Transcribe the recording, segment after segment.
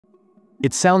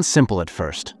It sounds simple at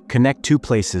first. Connect two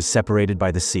places separated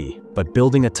by the sea, but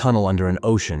building a tunnel under an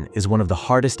ocean is one of the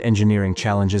hardest engineering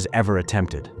challenges ever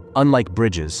attempted. Unlike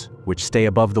bridges, which stay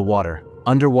above the water,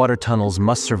 underwater tunnels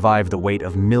must survive the weight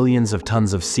of millions of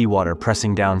tons of seawater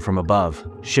pressing down from above,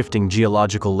 shifting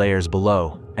geological layers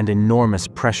below, and enormous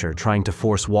pressure trying to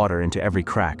force water into every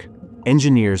crack.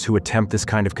 Engineers who attempt this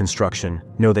kind of construction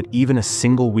know that even a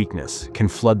single weakness can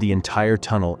flood the entire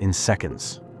tunnel in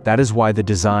seconds. That is why the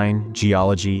design,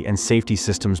 geology, and safety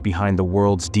systems behind the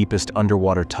world's deepest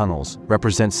underwater tunnels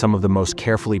represent some of the most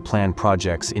carefully planned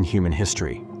projects in human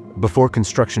history. Before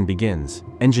construction begins,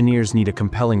 engineers need a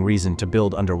compelling reason to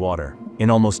build underwater. In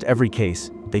almost every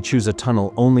case, they choose a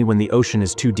tunnel only when the ocean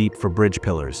is too deep for bridge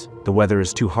pillars, the weather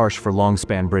is too harsh for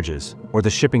long-span bridges, or the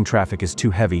shipping traffic is too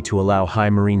heavy to allow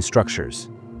high marine structures.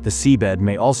 The seabed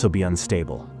may also be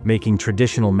unstable, making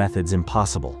traditional methods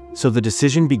impossible. So the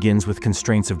decision begins with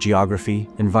constraints of geography,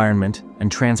 environment,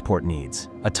 and transport needs.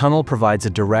 A tunnel provides a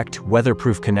direct,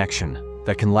 weatherproof connection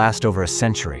that can last over a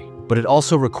century, but it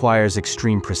also requires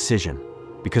extreme precision,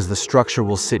 because the structure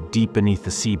will sit deep beneath the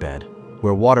seabed,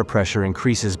 where water pressure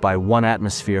increases by 1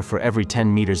 atmosphere for every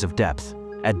 10 meters of depth.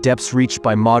 At depths reached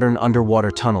by modern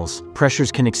underwater tunnels,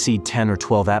 pressures can exceed 10 or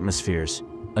 12 atmospheres,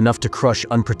 enough to crush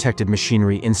unprotected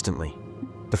machinery instantly.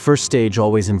 The first stage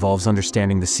always involves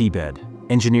understanding the seabed.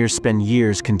 Engineers spend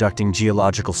years conducting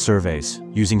geological surveys,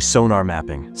 using sonar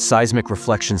mapping, seismic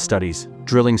reflection studies,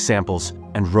 drilling samples,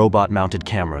 and robot-mounted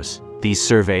cameras. These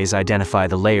surveys identify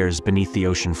the layers beneath the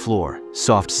ocean floor: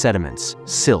 soft sediments,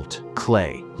 silt,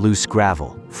 clay, loose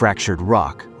gravel, fractured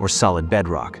rock, or solid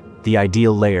bedrock. The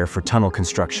ideal layer for tunnel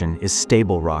construction is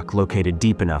stable rock located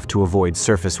deep enough to avoid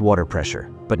surface water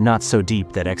pressure, but not so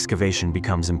deep that excavation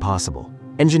becomes impossible.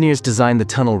 Engineers design the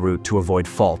tunnel route to avoid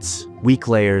faults, weak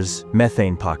layers,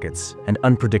 methane pockets, and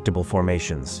unpredictable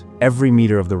formations. Every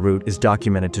meter of the route is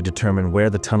documented to determine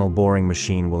where the tunnel boring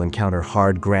machine will encounter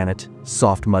hard granite,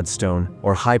 soft mudstone,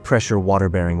 or high-pressure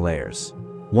water-bearing layers.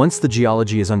 Once the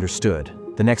geology is understood,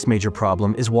 the next major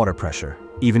problem is water pressure.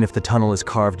 Even if the tunnel is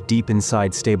carved deep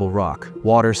inside stable rock,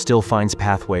 water still finds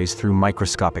pathways through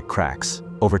microscopic cracks.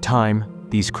 Over time,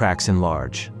 these cracks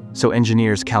enlarge. So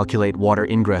engineers calculate water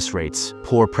ingress rates,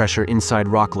 pore pressure inside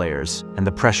rock layers, and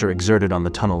the pressure exerted on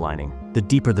the tunnel lining. The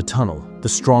deeper the tunnel, the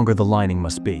stronger the lining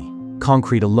must be.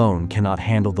 Concrete alone cannot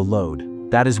handle the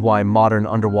load. That is why modern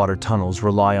underwater tunnels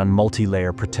rely on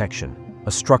multi-layer protection.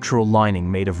 A structural lining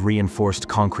made of reinforced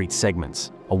concrete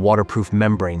segments, a waterproof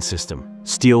membrane system,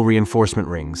 steel reinforcement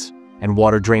rings, and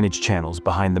water drainage channels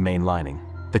behind the main lining.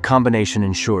 The combination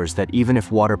ensures that even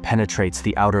if water penetrates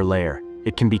the outer layer,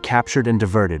 it can be captured and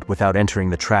diverted without entering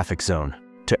the traffic zone.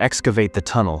 To excavate the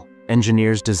tunnel,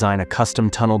 engineers design a custom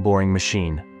tunnel boring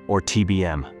machine, or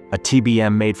TBM. A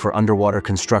TBM made for underwater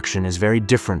construction is very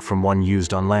different from one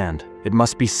used on land. It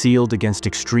must be sealed against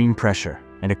extreme pressure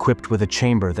and equipped with a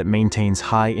chamber that maintains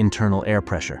high internal air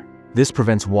pressure. This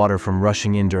prevents water from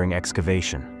rushing in during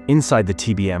excavation. Inside the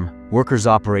TBM, workers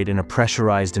operate in a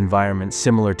pressurized environment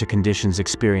similar to conditions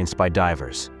experienced by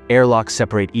divers. Airlocks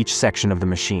separate each section of the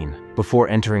machine. Before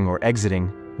entering or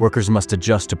exiting, workers must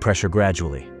adjust to pressure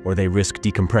gradually, or they risk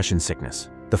decompression sickness.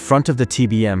 The front of the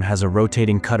TBM has a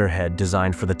rotating cutter head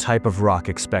designed for the type of rock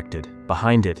expected.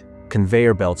 Behind it,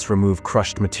 conveyor belts remove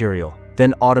crushed material.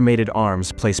 Then automated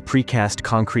arms place precast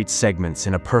concrete segments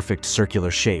in a perfect circular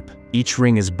shape. Each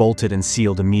ring is bolted and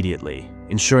sealed immediately,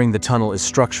 ensuring the tunnel is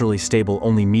structurally stable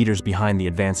only meters behind the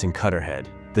advancing cutter head.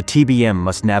 The TBM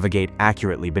must navigate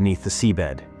accurately beneath the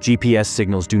seabed. GPS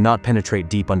signals do not penetrate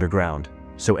deep underground,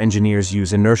 so engineers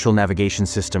use inertial navigation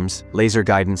systems, laser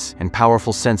guidance, and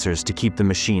powerful sensors to keep the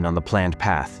machine on the planned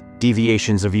path.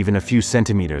 Deviations of even a few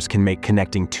centimeters can make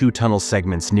connecting two tunnel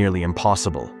segments nearly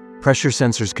impossible. Pressure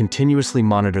sensors continuously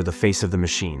monitor the face of the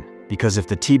machine, because if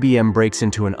the TBM breaks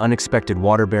into an unexpected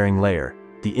water-bearing layer,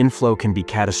 the inflow can be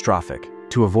catastrophic.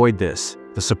 To avoid this,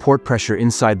 the support pressure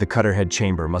inside the cutter head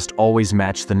chamber must always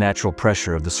match the natural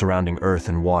pressure of the surrounding earth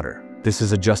and water. This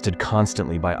is adjusted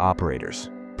constantly by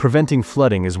operators. Preventing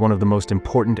flooding is one of the most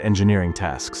important engineering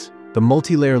tasks. The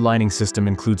multi-layer lining system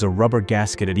includes a rubber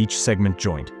gasket at each segment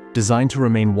joint, designed to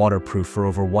remain waterproof for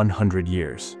over 100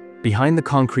 years. Behind the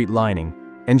concrete lining,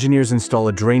 engineers install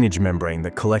a drainage membrane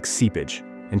that collects seepage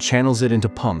and channels it into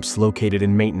pumps located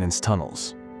in maintenance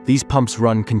tunnels. These pumps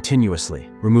run continuously,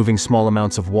 removing small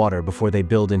amounts of water before they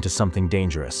build into something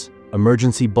dangerous.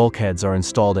 Emergency bulkheads are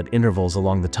installed at intervals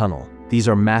along the tunnel. These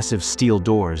are massive steel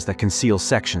doors that can seal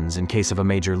sections in case of a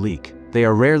major leak. They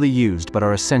are rarely used but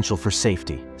are essential for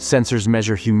safety. Sensors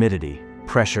measure humidity,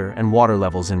 pressure, and water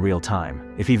levels in real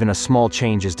time. If even a small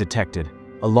change is detected,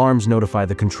 alarms notify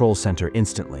the control center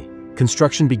instantly.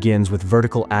 Construction begins with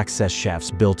vertical access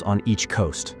shafts built on each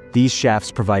coast. These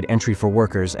shafts provide entry for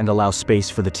workers and allow space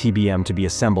for the TBM to be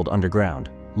assembled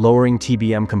underground. Lowering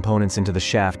TBM components into the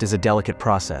shaft is a delicate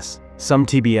process. Some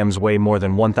TBMs weigh more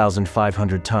than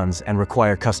 1,500 tons and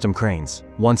require custom cranes.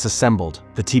 Once assembled,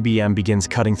 the TBM begins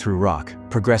cutting through rock,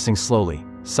 progressing slowly,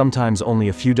 sometimes only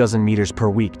a few dozen meters per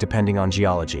week depending on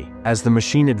geology. As the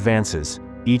machine advances,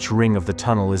 each ring of the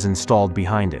tunnel is installed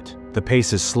behind it. The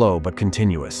pace is slow but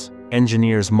continuous.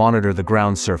 Engineers monitor the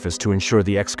ground surface to ensure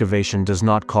the excavation does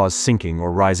not cause sinking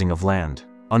or rising of land.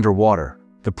 Underwater,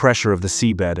 the pressure of the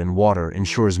seabed and water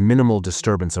ensures minimal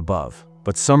disturbance above.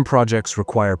 But some projects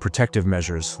require protective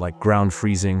measures like ground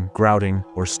freezing, grouting,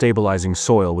 or stabilizing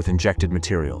soil with injected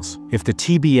materials. If the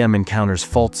TBM encounters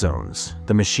fault zones,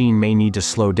 the machine may need to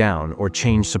slow down or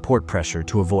change support pressure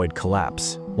to avoid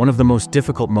collapse. One of the most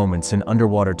difficult moments in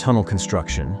underwater tunnel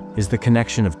construction is the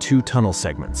connection of two tunnel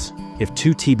segments. If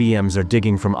two TBMs are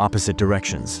digging from opposite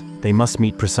directions, they must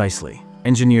meet precisely.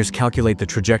 Engineers calculate the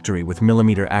trajectory with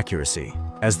millimeter accuracy.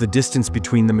 As the distance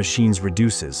between the machines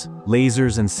reduces,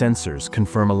 lasers and sensors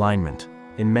confirm alignment.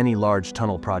 In many large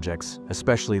tunnel projects,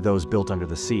 especially those built under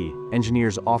the sea,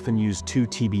 engineers often use two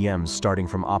TBMs starting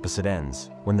from opposite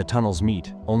ends. When the tunnels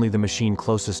meet, only the machine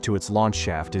closest to its launch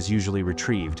shaft is usually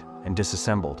retrieved and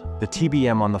disassembled. The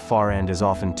TBM on the far end is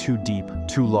often too deep,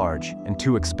 too large, and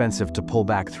too expensive to pull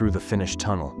back through the finished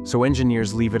tunnel, so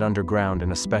engineers leave it underground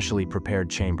in a specially prepared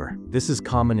chamber. This is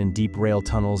common in deep rail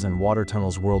tunnels and water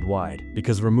tunnels worldwide,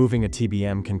 because removing a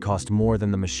TBM can cost more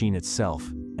than the machine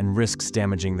itself and risks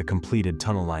damaging the completed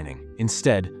tunnel lining.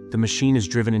 Instead, the machine is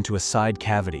driven into a side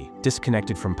cavity,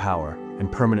 disconnected from power,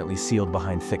 and permanently sealed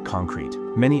behind thick concrete.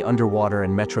 Many underwater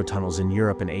and metro tunnels in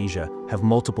Europe and Asia have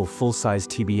multiple full-size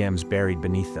TBMs buried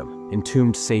beneath them,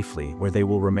 entombed safely where they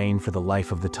will remain for the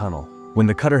life of the tunnel. When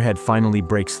the cutter head finally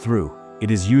breaks through,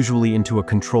 it is usually into a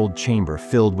controlled chamber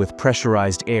filled with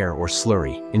pressurized air or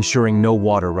slurry, ensuring no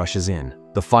water rushes in.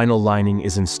 The final lining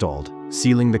is installed,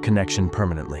 sealing the connection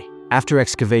permanently. After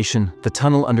excavation, the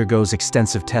tunnel undergoes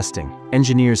extensive testing.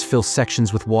 Engineers fill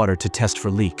sections with water to test for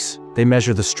leaks. They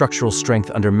measure the structural strength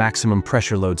under maximum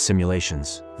pressure load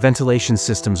simulations. Ventilation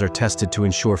systems are tested to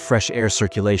ensure fresh air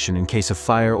circulation in case of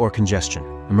fire or congestion.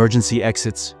 Emergency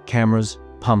exits, cameras,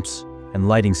 pumps, and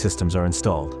lighting systems are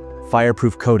installed.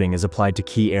 Fireproof coating is applied to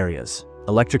key areas.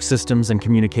 Electric systems and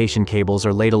communication cables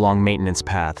are laid along maintenance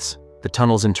paths. The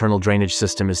tunnel's internal drainage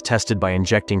system is tested by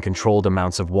injecting controlled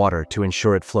amounts of water to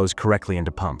ensure it flows correctly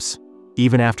into pumps.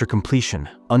 Even after completion,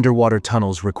 underwater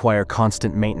tunnels require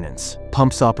constant maintenance.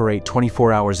 Pumps operate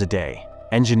 24 hours a day.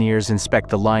 Engineers inspect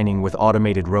the lining with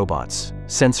automated robots.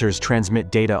 Sensors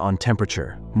transmit data on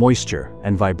temperature, moisture,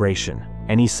 and vibration.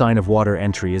 Any sign of water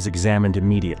entry is examined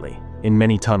immediately. In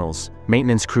many tunnels,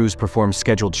 maintenance crews perform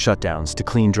scheduled shutdowns to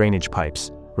clean drainage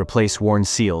pipes, replace worn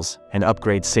seals, and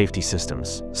upgrade safety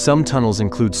systems. Some tunnels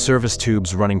include service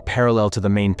tubes running parallel to the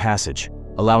main passage,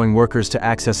 allowing workers to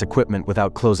access equipment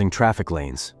without closing traffic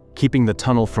lanes. Keeping the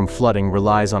tunnel from flooding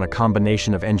relies on a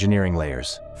combination of engineering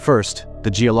layers. First,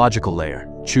 the geological layer.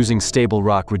 Choosing stable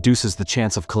rock reduces the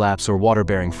chance of collapse or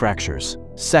water-bearing fractures.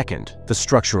 Second, the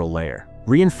structural layer.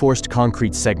 Reinforced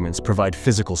concrete segments provide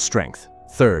physical strength.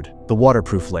 Third, the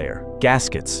waterproof layer.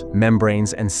 Gaskets,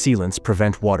 membranes, and sealants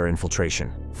prevent water infiltration.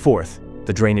 Fourth,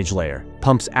 the drainage layer.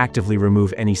 Pumps actively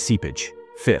remove any seepage.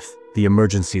 Fifth, the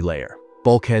emergency layer.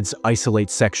 Bulkheads isolate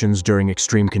sections during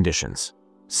extreme conditions.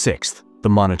 Sixth, the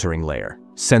monitoring layer.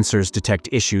 Sensors detect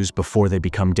issues before they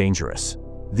become dangerous.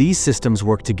 These systems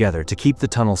work together to keep the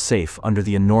tunnel safe under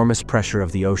the enormous pressure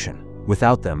of the ocean.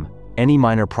 Without them, any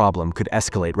minor problem could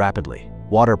escalate rapidly.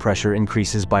 Water pressure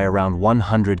increases by around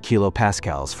 100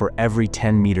 kilopascals for every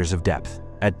 10 meters of depth.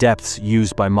 At depths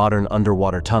used by modern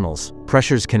underwater tunnels,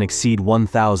 pressures can exceed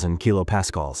 1,000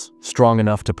 kilopascals, strong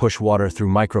enough to push water through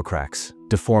microcracks,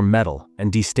 deform metal,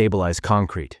 and destabilize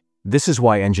concrete. This is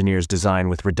why engineers design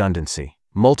with redundancy.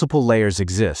 Multiple layers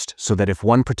exist so that if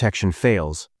one protection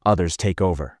fails, others take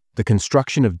over. The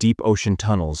construction of deep ocean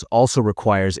tunnels also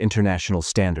requires international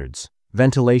standards.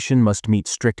 Ventilation must meet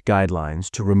strict guidelines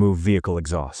to remove vehicle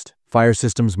exhaust. Fire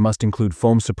systems must include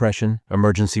foam suppression,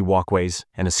 emergency walkways,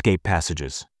 and escape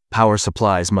passages. Power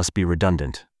supplies must be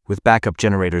redundant, with backup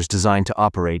generators designed to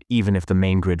operate even if the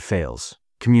main grid fails.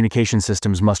 Communication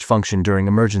systems must function during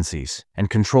emergencies, and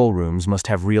control rooms must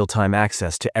have real-time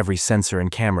access to every sensor and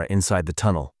camera inside the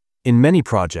tunnel. In many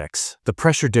projects, the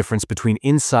pressure difference between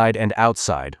inside and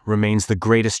outside remains the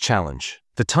greatest challenge.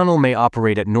 The tunnel may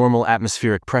operate at normal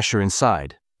atmospheric pressure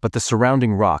inside, but the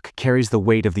surrounding rock carries the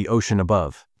weight of the ocean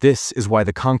above. This is why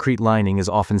the concrete lining is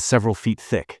often several feet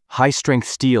thick. High-strength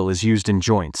steel is used in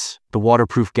joints. The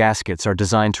waterproof gaskets are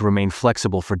designed to remain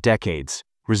flexible for decades,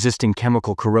 resisting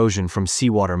chemical corrosion from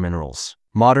seawater minerals.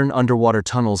 Modern underwater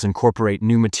tunnels incorporate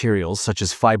new materials such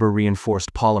as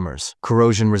fiber-reinforced polymers,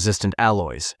 corrosion-resistant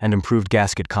alloys, and improved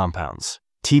gasket compounds.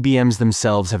 TBMs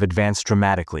themselves have advanced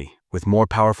dramatically, with more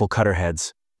powerful cutter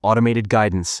heads, automated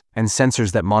guidance, and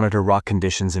sensors that monitor rock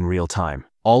conditions in real time.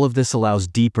 All of this allows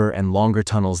deeper and longer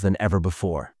tunnels than ever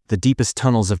before. The deepest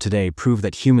tunnels of today prove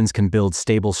that humans can build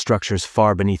stable structures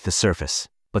far beneath the surface,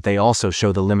 but they also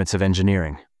show the limits of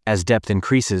engineering. As depth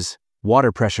increases,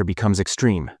 water pressure becomes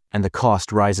extreme, and the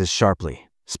cost rises sharply.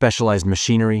 Specialized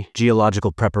machinery,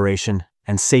 geological preparation,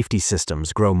 and safety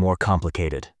systems grow more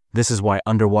complicated. This is why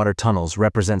underwater tunnels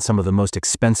represent some of the most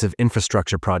expensive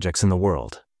infrastructure projects in the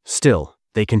world. Still,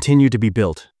 they continue to be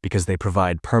built because they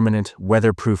provide permanent,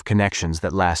 weatherproof connections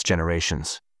that last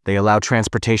generations. They allow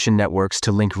transportation networks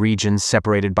to link regions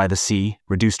separated by the sea,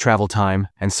 reduce travel time,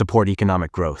 and support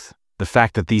economic growth. The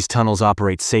fact that these tunnels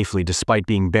operate safely despite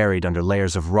being buried under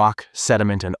layers of rock,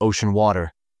 sediment, and ocean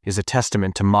water is a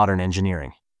testament to modern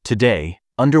engineering. Today,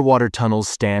 underwater tunnels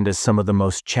stand as some of the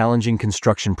most challenging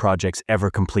construction projects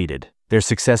ever completed. Their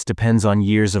success depends on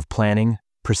years of planning,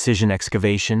 precision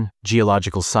excavation,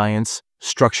 geological science,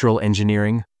 structural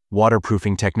engineering,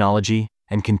 waterproofing technology,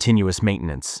 and continuous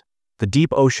maintenance. The deep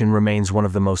ocean remains one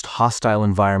of the most hostile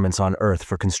environments on Earth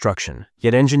for construction,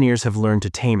 yet engineers have learned to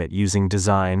tame it using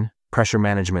design, pressure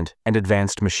management, and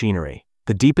advanced machinery.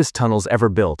 The deepest tunnels ever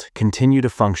built continue to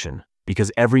function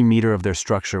because every meter of their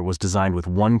structure was designed with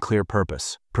one clear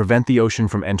purpose: prevent the ocean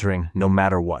from entering no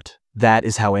matter what. That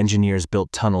is how engineers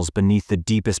built tunnels beneath the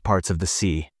deepest parts of the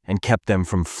sea and kept them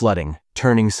from flooding,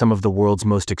 turning some of the world's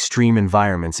most extreme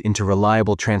environments into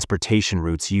reliable transportation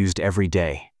routes used every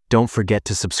day. Don't forget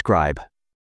to subscribe.